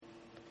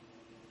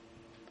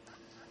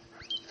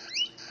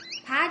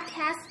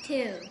Podcast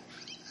 2.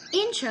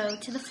 Intro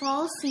to the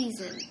fall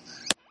season.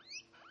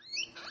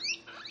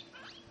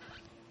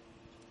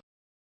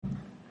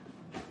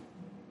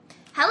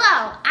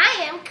 Hello,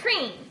 I am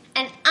Cream.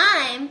 And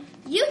I'm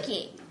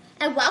Yuki.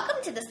 And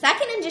welcome to the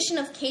second edition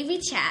of KV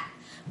Chat,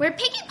 where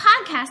picking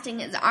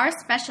podcasting is our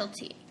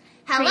specialty.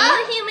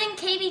 Hello, human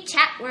KV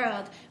Chat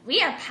world.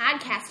 We are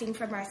podcasting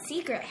from our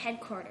secret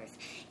headquarters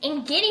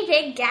in Guinea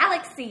Pig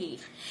Galaxy.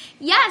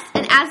 Yes,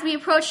 and as we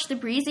approach the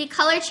breezy,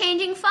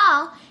 color-changing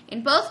fall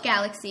in both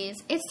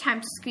galaxies, it's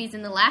time to squeeze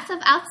in the last of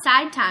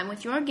outside time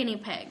with your guinea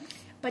pigs.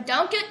 But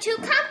don't get too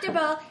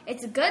comfortable.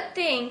 It's a good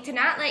thing to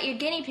not let your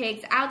guinea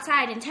pigs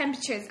outside in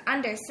temperatures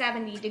under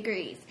 70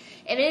 degrees.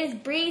 If it is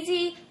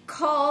breezy,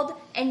 cold,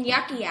 and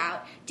yucky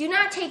out, do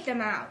not take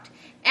them out.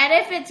 And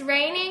if it's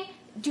raining,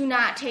 do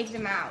not take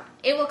them out.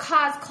 It will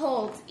cause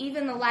colds,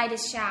 even the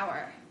lightest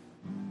shower.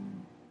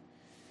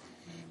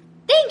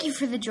 Thank you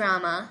for the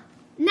drama.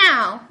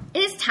 Now, it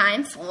is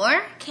time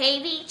for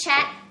KV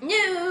Chat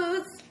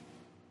News.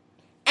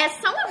 As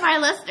some of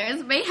our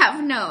listeners may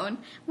have known,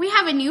 we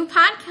have a new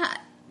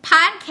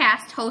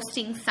podcast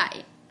hosting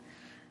site.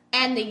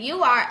 And the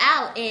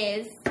URL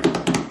is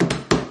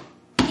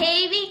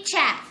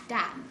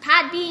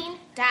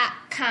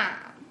kvchat.podbean.com.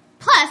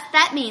 Plus,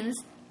 that means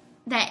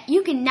that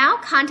you can now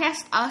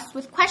contact us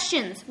with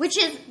questions, which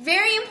is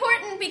very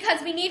important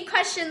because we need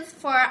questions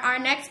for our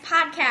next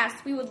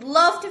podcast. We would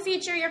love to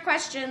feature your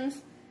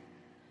questions.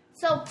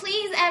 So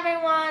please,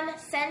 everyone,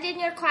 send in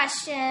your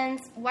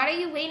questions. What are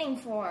you waiting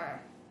for?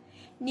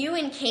 New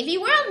in KV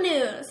World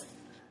News.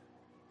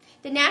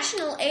 The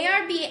National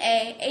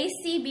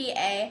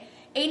ARBA-ACBA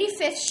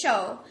 85th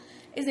show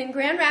is in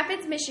Grand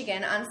Rapids,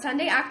 Michigan on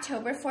Sunday,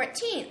 October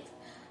 14th.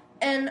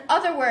 In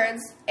other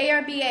words,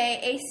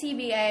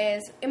 ARBA-ACBA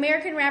is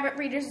American Rabbit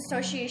Breeders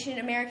Association,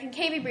 American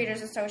KV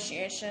Breeders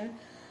Association.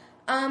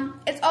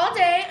 It's all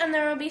day, and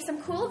there will be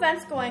some cool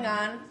events going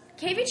on.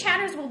 KV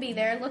chatters will be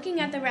there looking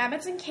at the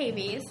rabbits and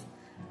KVs.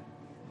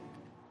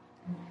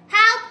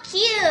 How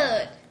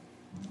cute!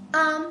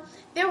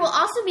 There will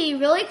also be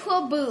really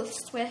cool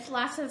booths with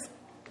lots of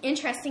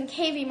interesting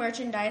KV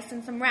merchandise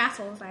and some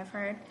raffles, I've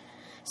heard.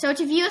 So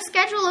to view a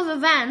schedule of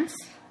events,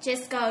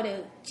 just go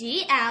to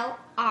glrcs.com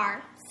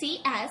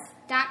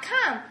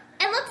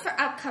and look for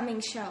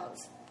upcoming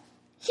shows.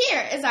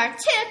 Here is our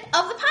tip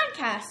of the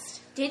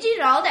podcast. Did you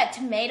know that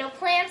tomato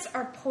plants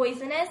are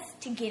poisonous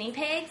to guinea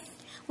pigs?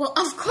 Well,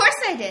 of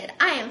course I did.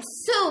 I am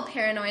so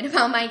paranoid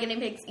about my guinea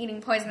pigs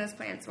eating poisonous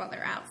plants while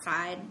they're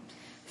outside.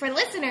 For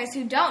listeners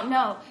who don't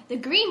know, the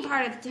green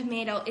part of the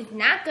tomato is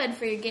not good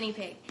for your guinea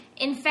pig.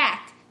 In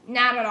fact,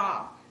 not at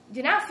all.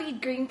 Do not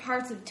feed green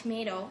parts of the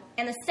tomato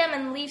and the stem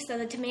and leaves of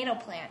the tomato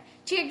plant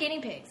to your guinea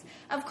pigs.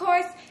 Of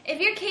course,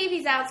 if your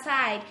KV's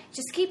outside,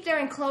 just keep their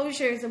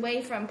enclosures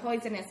away from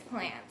poisonous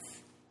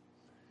plants.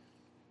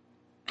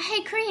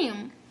 Hey,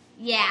 Cream.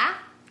 Yeah?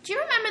 Do you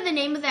remember the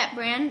name of that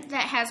brand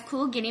that has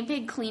cool guinea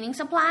pig cleaning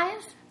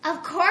supplies?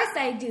 Of course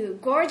I do.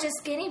 Gorgeous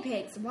Guinea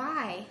Pigs.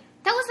 Why?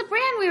 That was the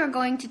brand we were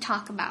going to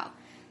talk about.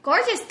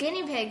 Gorgeous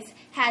Guinea Pigs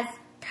has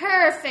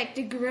perfect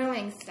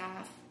grooming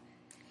stuff.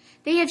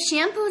 They have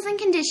shampoos and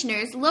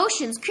conditioners,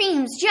 lotions,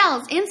 creams,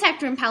 gels,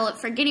 insect repellent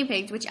for guinea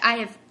pigs, which I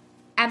have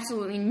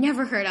absolutely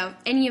never heard of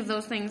any of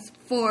those things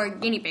for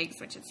guinea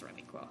pigs, which is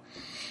really cool.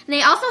 And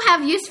they also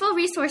have useful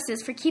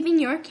resources for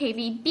keeping your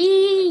KV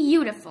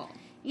beautiful.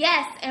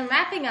 Yes, and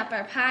wrapping up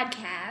our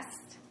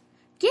podcast.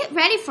 Get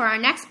ready for our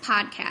next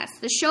podcast,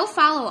 the show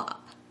follow-up.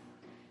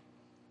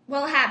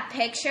 We'll have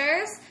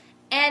pictures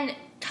and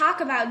talk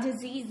about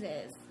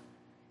diseases.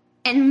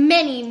 And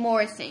many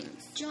more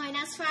things. Join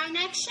us for our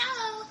next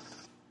show.